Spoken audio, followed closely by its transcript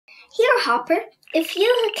Here, Hopper, if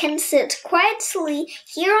you can sit quietly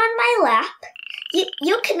here on my lap,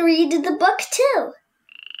 you can read the book too.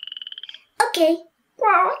 Okay,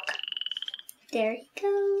 walk. There he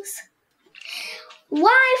goes.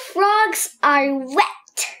 Why Frogs Are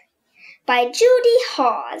Wet by Judy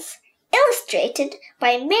Hawes, illustrated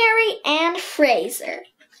by Mary Ann Fraser.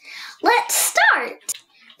 Let's start.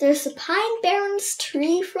 There's a pine barrens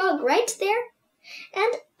tree frog right there,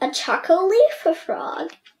 and a choco leaf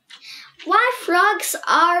frog. Why frogs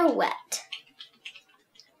are wet?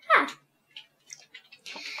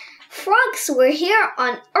 Frogs were here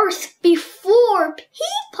on Earth before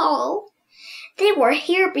people. They were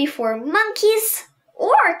here before monkeys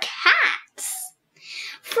or cats.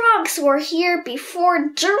 Frogs were here before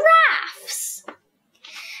giraffes.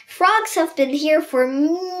 Frogs have been here for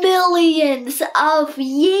millions of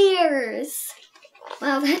years.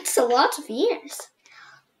 Wow, that's a lot of years.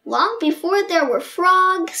 Long before there were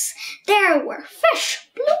frogs, there were fish.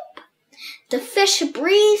 Bloop. The fish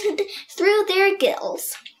breathed through their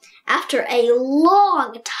gills. After a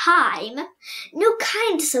long time, new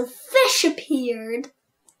kinds of fish appeared.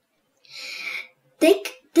 They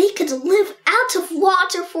could live out of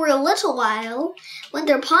water for a little while. When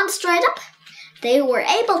their ponds dried up, they were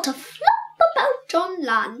able to flop about on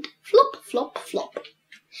land. Flop, flop, flop.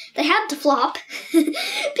 They had to flop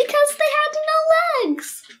because they had no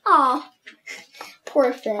legs. Aw,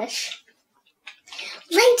 poor fish.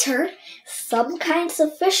 Later, some kinds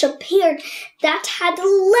of fish appeared that had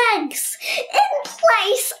legs in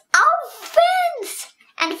place of fins,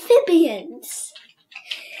 amphibians.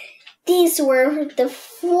 These were the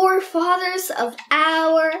forefathers of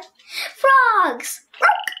our frogs.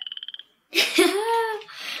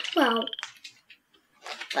 Well,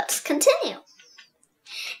 let's continue.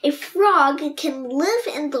 A frog can live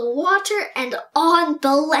in the water and on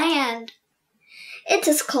the land. It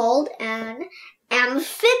is called an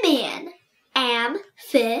amphibian.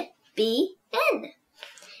 Amphibian.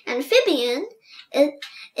 Amphibian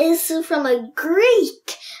is from a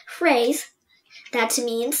Greek phrase that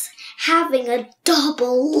means having a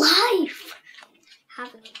double life.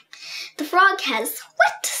 The frog has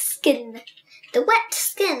wet skin. The wet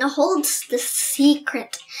skin holds the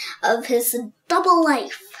secret of his double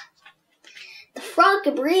life. The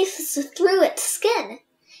frog breathes through its skin.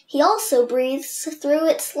 He also breathes through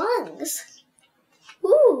its lungs.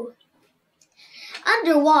 Ooh.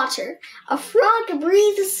 Underwater, a frog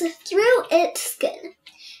breathes through its skin.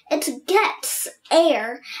 It gets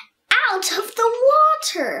air out of the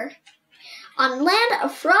water. On land, a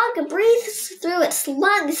frog breathes through its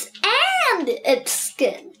lungs and its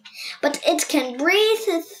skin. But it can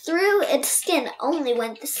breathe through its skin only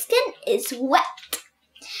when the skin is wet.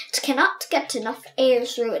 It cannot get enough air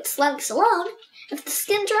through its lungs alone. If the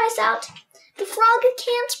skin dries out, the frog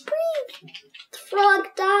can't breathe. The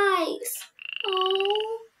frog dies.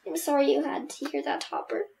 Oh, I'm sorry you had to hear that,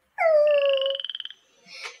 Hopper.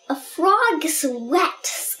 A frog's wet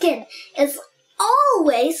skin is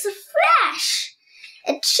always fresh.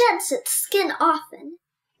 It sheds its skin often.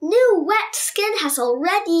 New wet skin has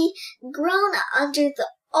already grown under the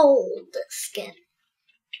old skin.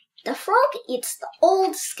 The frog eats the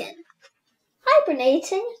old skin.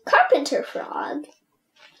 Hibernating carpenter frog.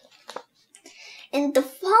 In the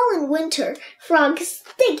fall and winter, frogs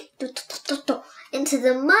dig into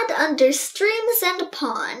the mud under streams and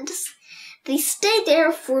ponds. They stay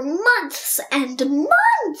there for months and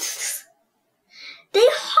months. They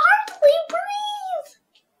hardly breathe.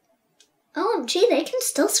 OMG, they can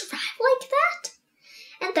still survive like that?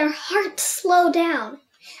 And their hearts slow down.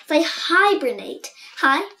 They hibernate.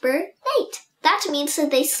 Hibernate. That means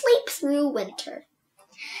that they sleep through winter.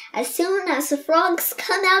 As soon as the frogs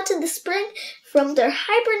come out in the spring from their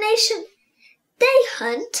hibernation, they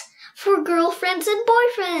hunt for girlfriends and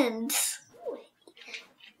boyfriends.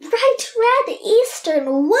 Bright red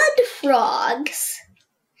eastern wood frogs.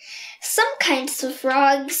 Some kinds of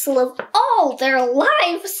frogs live all their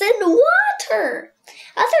lives in water.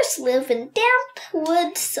 Others live in damp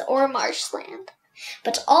woods or marshland.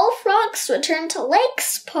 But all frogs return to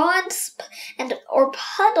lakes, ponds, or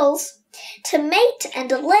puddles to mate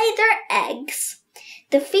and lay their eggs.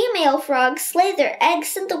 The female frogs lay their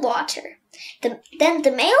eggs in the water. Then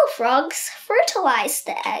the male frogs fertilize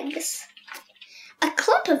the eggs. A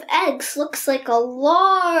clump of eggs looks like a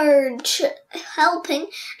large helping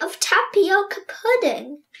of tapioca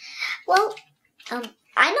pudding. Well,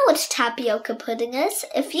 I know what tapioca pudding is.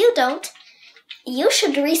 If you don't, you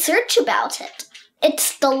should research about it.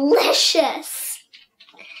 It's delicious.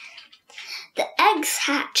 The eggs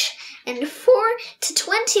hatch in 4 to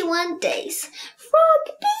 21 days.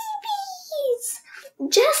 Frog babies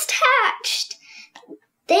just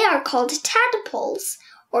They are called tadpoles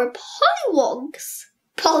or pollywogs.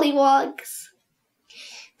 Pollywogs.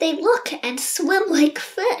 They look and swim like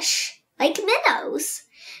fish, like minnows.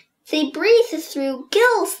 They breathe through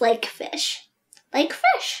gills like fish, like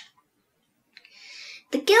fish.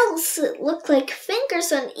 The gills look like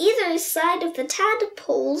fingers on either side of the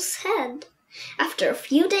tadpole's head. After a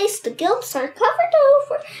few days, the gills are covered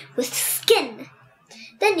over with skin.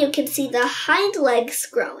 Then you can see the hind legs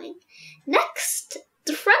growing. Next,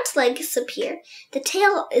 the front legs appear. The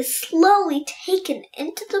tail is slowly taken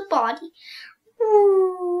into the body.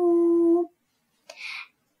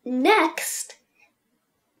 Next,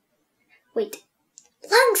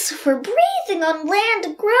 lungs for breathing on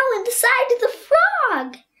land grow inside the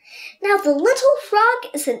frog. Now the little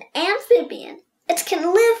frog is an amphibian. It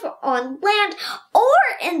can live on land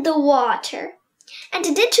or in the water. And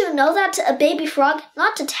did you know that a baby frog,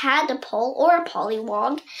 not a tadpole or a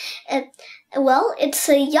pollywog, it's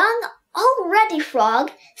a young, already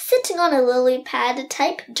frog sitting on a lily pad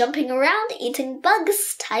type, jumping around, eating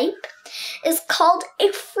bugs type, is called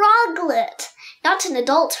a froglet. Not an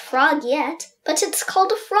adult frog yet, but it's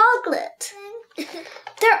called a froglet.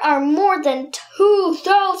 There are more than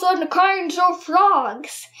 2,000 kinds of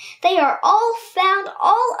frogs. They are all found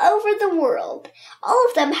all over the world. All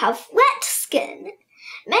of them have wet skin.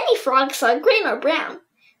 Many frogs are green or brown,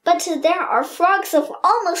 but there are frogs of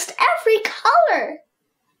almost every color.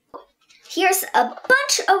 Here's a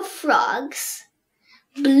bunch of frogs.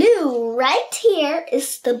 Blue right here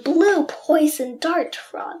is the blue poison dart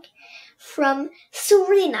frog from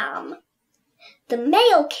Suriname. The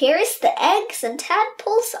male carries the eggs and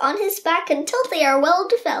tadpoles on his back until they are well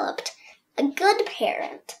developed. A good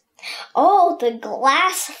parent. Oh, the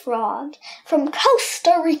glass frog from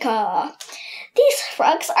Costa Rica. These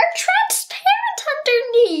frogs are transparent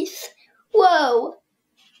underneath. Whoa.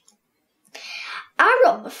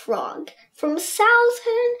 Arum frog from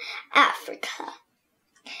Southern Africa.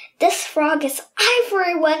 This frog is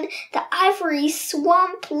ivory when the ivory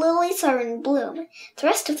swamp lilies are in bloom. The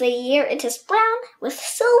rest of the year it is brown with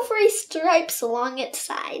silvery stripes along its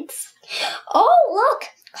sides. Oh, look!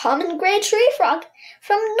 Common gray tree frog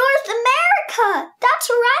from North America! That's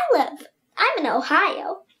where I live. I'm in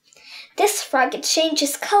Ohio. This frog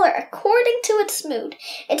changes color according to its mood.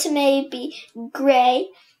 It may be gray,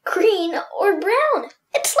 green, or brown.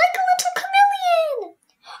 It's like a little chameleon.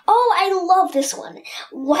 Oh, I love this one.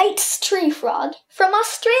 White tree frog from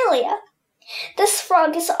Australia. This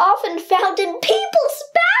frog is often found in people's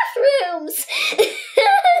bathrooms.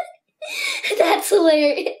 That's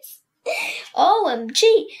hilarious.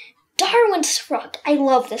 OMG, Darwin's frog. I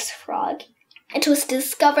love this frog. It was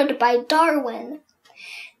discovered by Darwin.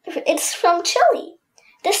 It's from Chile.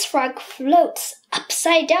 This frog floats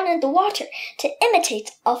upside down in the water to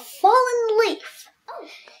imitate a fallen leaf.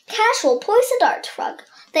 Casual poison dart frog.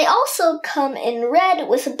 They also come in red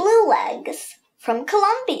with blue legs. From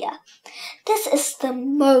Colombia. This is the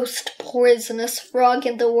most poisonous frog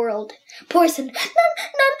in the world. Poison.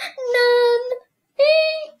 None.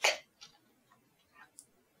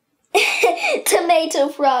 Eek. Tomato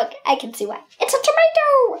frog. I can see why. It's a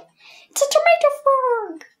tomato. It's a tomato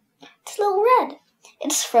frog. It's a little red.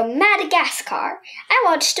 It's from Madagascar. I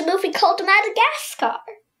watched a movie called Madagascar.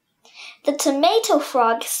 The tomato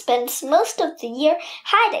frog spends most of the year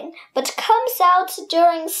hiding, but comes out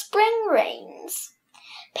during spring rains.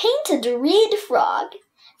 Painted reed frog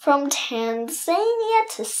from Tanzania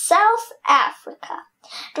to South Africa.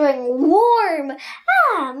 During warm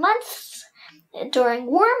months,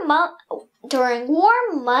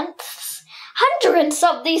 hundreds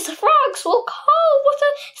of these frogs will call with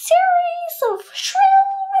a series of shrill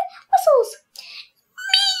whistles.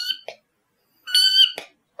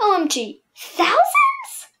 OMG,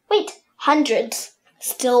 thousands? Wait, hundreds.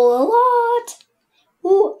 Still a lot.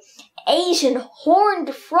 Ooh, Asian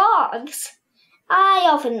horned frogs. I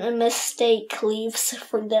often mistake leaves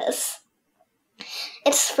for this.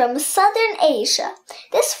 It's from Southern Asia.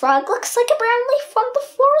 This frog looks like a brown leaf on the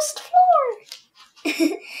forest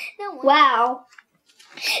floor. Wow.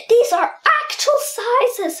 These are actual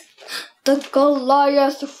sizes. The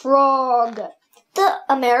Goliath frog. The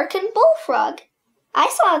American bullfrog. I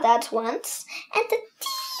saw that once. And the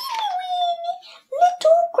teeny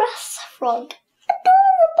little grass frog.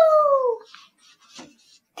 Adorable!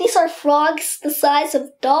 These are frogs the size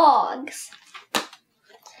of dogs.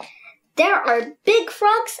 There are big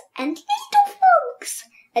frogs and little frogs.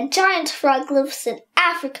 A giant frog lives in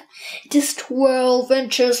Africa. It is 12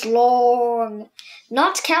 inches long,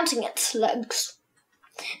 not counting its legs.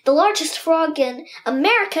 The largest frog in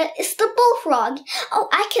America is the bullfrog. Oh,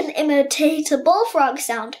 I can imitate a bullfrog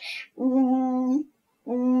sound.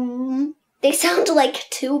 They sound like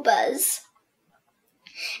tubas.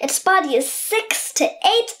 Its body is 6 to 8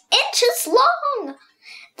 inches long.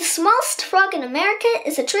 The smallest frog in America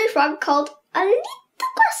is a tree frog called a little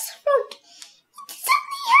bus frog. It's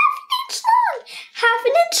only half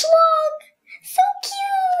an inch long. So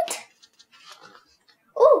cute.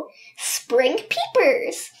 Oh, spring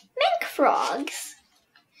peepers, mink frogs.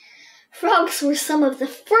 Frogs were some of the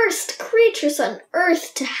first creatures on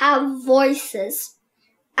Earth to have voices.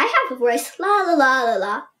 I have a voice, la la la la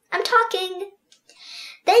la. I'm talking.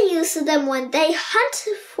 They use them when they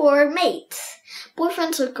hunt for mates,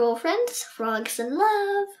 boyfriends or girlfriends, frogs in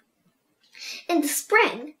love. In the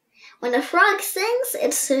spring, when a frog sings,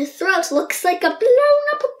 its throat looks like a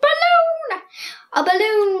balloon. A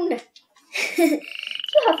balloon.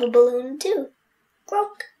 You have a balloon too.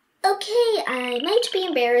 Croak. Okay, I might be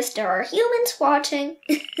embarrassed. There are humans watching.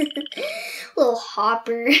 Little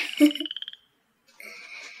hopper.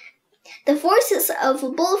 The voices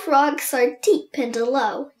of bullfrogs are deep and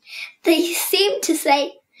low. They seem to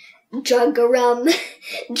say, jug a rum,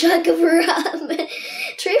 jug of rum.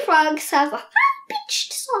 Tree frogs have a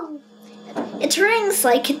high-pitched song. It rings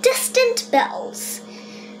like distant bells.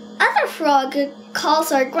 Other frog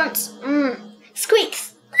calls are grunts,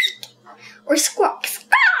 squeaks, squeak, or squawks.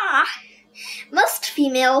 Ah! Most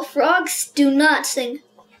female frogs do not sing.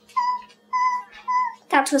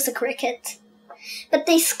 That was a cricket. But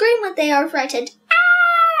they scream when they are frightened.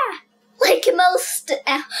 Ah! Like most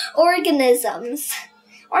organisms.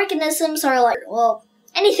 Organisms are like, well,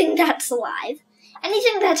 anything that's alive.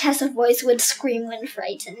 Anything that has a voice would scream when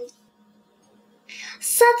frightened.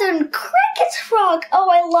 Southern cricket frog. Oh,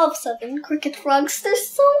 I love southern cricket frogs. They're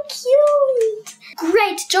so cute.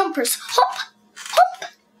 Great jumpers. Hop,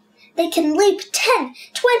 hop. They can leap 10,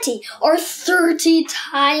 20, or 30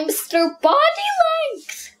 times their body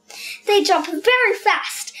length. They jump very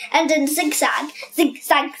fast and in zigzag,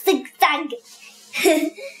 zigzag, zigzag.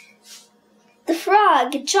 The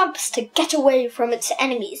frog jumps to get away from its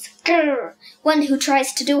enemies. Grr, one who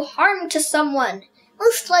tries to do harm to someone,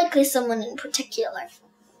 most likely someone in particular.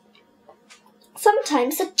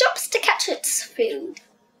 Sometimes it jumps to catch its food.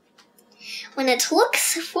 When it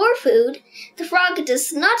looks for food, the frog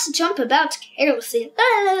does not jump about carelessly.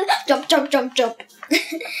 Jump, jump, jump, jump.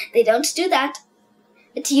 They don't do that.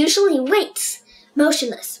 It usually waits,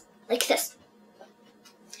 motionless, like this,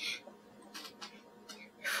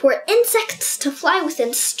 for insects to fly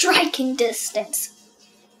within striking distance.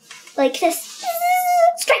 Like this.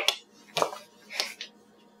 Strike!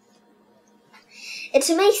 It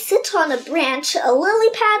may sit on a branch, a lily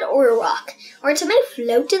pad, or a rock, or it may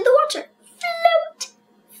float in the water. Float!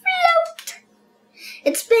 Float!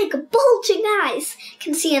 Its big, bulging eyes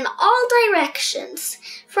can see in all directions.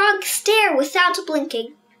 Frogs stare without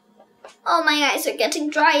blinking. Oh, my eyes are getting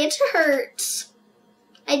dry. It hurts.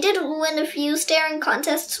 I did win a few staring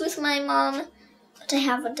contests with my mom, but I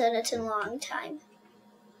haven't done it in a long time.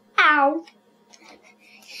 Ow.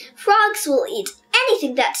 Frogs will eat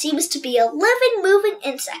anything that seems to be a living, moving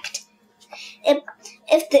insect.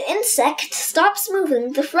 If the insect stops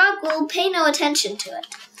moving, the frog will pay no attention to it.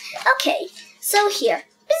 Okay, so here.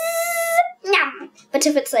 Bzzz, nom. But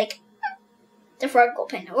if it's like, the frog will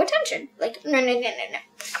pay no attention. Like, no, no, no, no, no.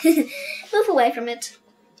 Move away from it.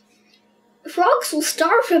 Frogs will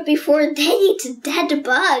starve before they eat dead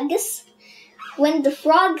bugs. When the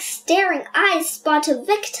frog's staring eyes spot a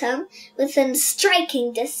victim within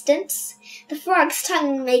striking distance, the frog's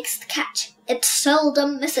tongue makes the catch. It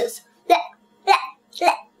seldom misses. Bleh,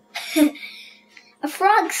 bleh, bleh. A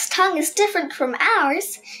frog's tongue is different from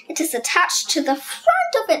ours. It is attached to the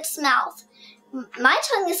front of its mouth. My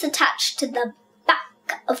tongue is attached to the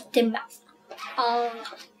back of the mouth.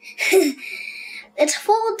 It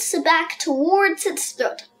folds back towards its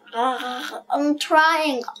throat. I'm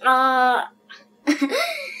trying.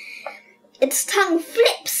 Its tongue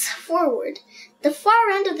flips forward. The far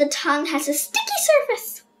end of the tongue has a sticky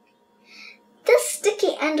surface. This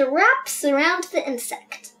sticky end wraps around the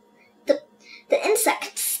insect. The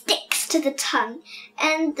insect sticks to the tongue,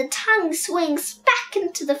 and the tongue swings back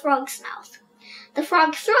into the frog's mouth. The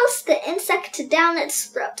frog throws the insect down its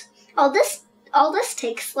throat. All this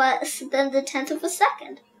takes less than the 10th of a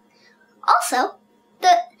second. Also,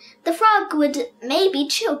 the frog would maybe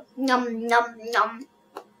chew. Nom, nom, nom.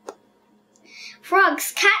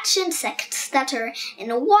 Frogs catch insects that are in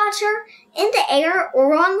the water, in the air,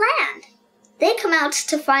 or on land. They come out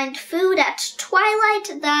to find food at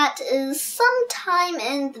twilight, that is sometime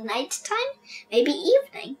in the nighttime, maybe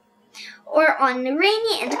evening, or on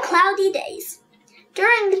rainy and cloudy days.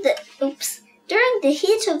 During During the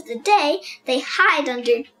heat of the day, they hide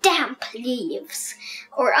under damp leaves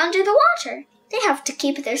or under the water. They have to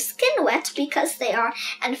keep their skin wet because they are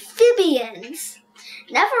amphibians.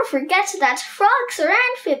 Never forget that frogs are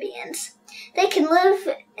amphibians. They can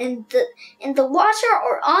live in the water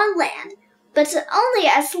or on land, but only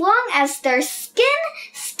as long as their skin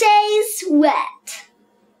stays wet.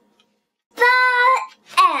 The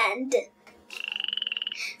end.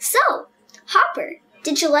 So, Hopper,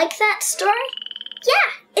 did you like that story?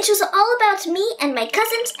 Yeah, it was all about me and my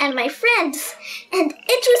cousins and my friends, and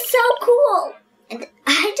it was so cool. And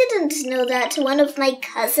I didn't know that one of my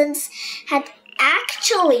cousins had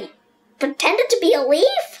actually pretended to be a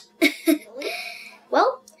leaf.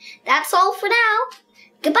 Well, that's all for now.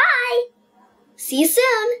 Goodbye. See you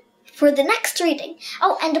soon for the next reading.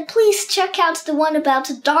 Oh, and please check out the one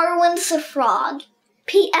about Darwin's frog.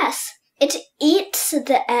 P.S. It eats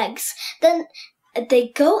the eggs. Then they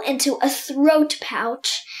go into a throat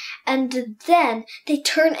pouch, and then they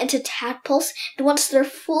turn into tadpoles, and once they're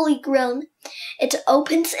fully grown, it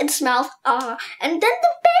opens its mouth, and then the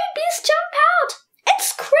babies jump out.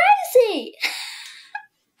 It's crazy!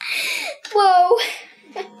 Whoa!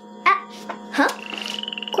 Huh?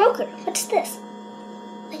 Croaker, what's this?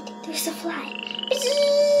 Wait, there's a fly.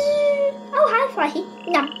 Oh, hi, fly.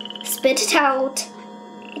 Nom. Spit it out.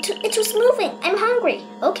 It was moving. I'm hungry.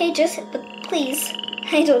 Okay, but please.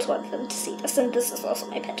 I don't want them to see this, and this is also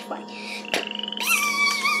my pet fly.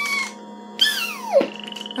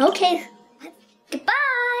 Okay,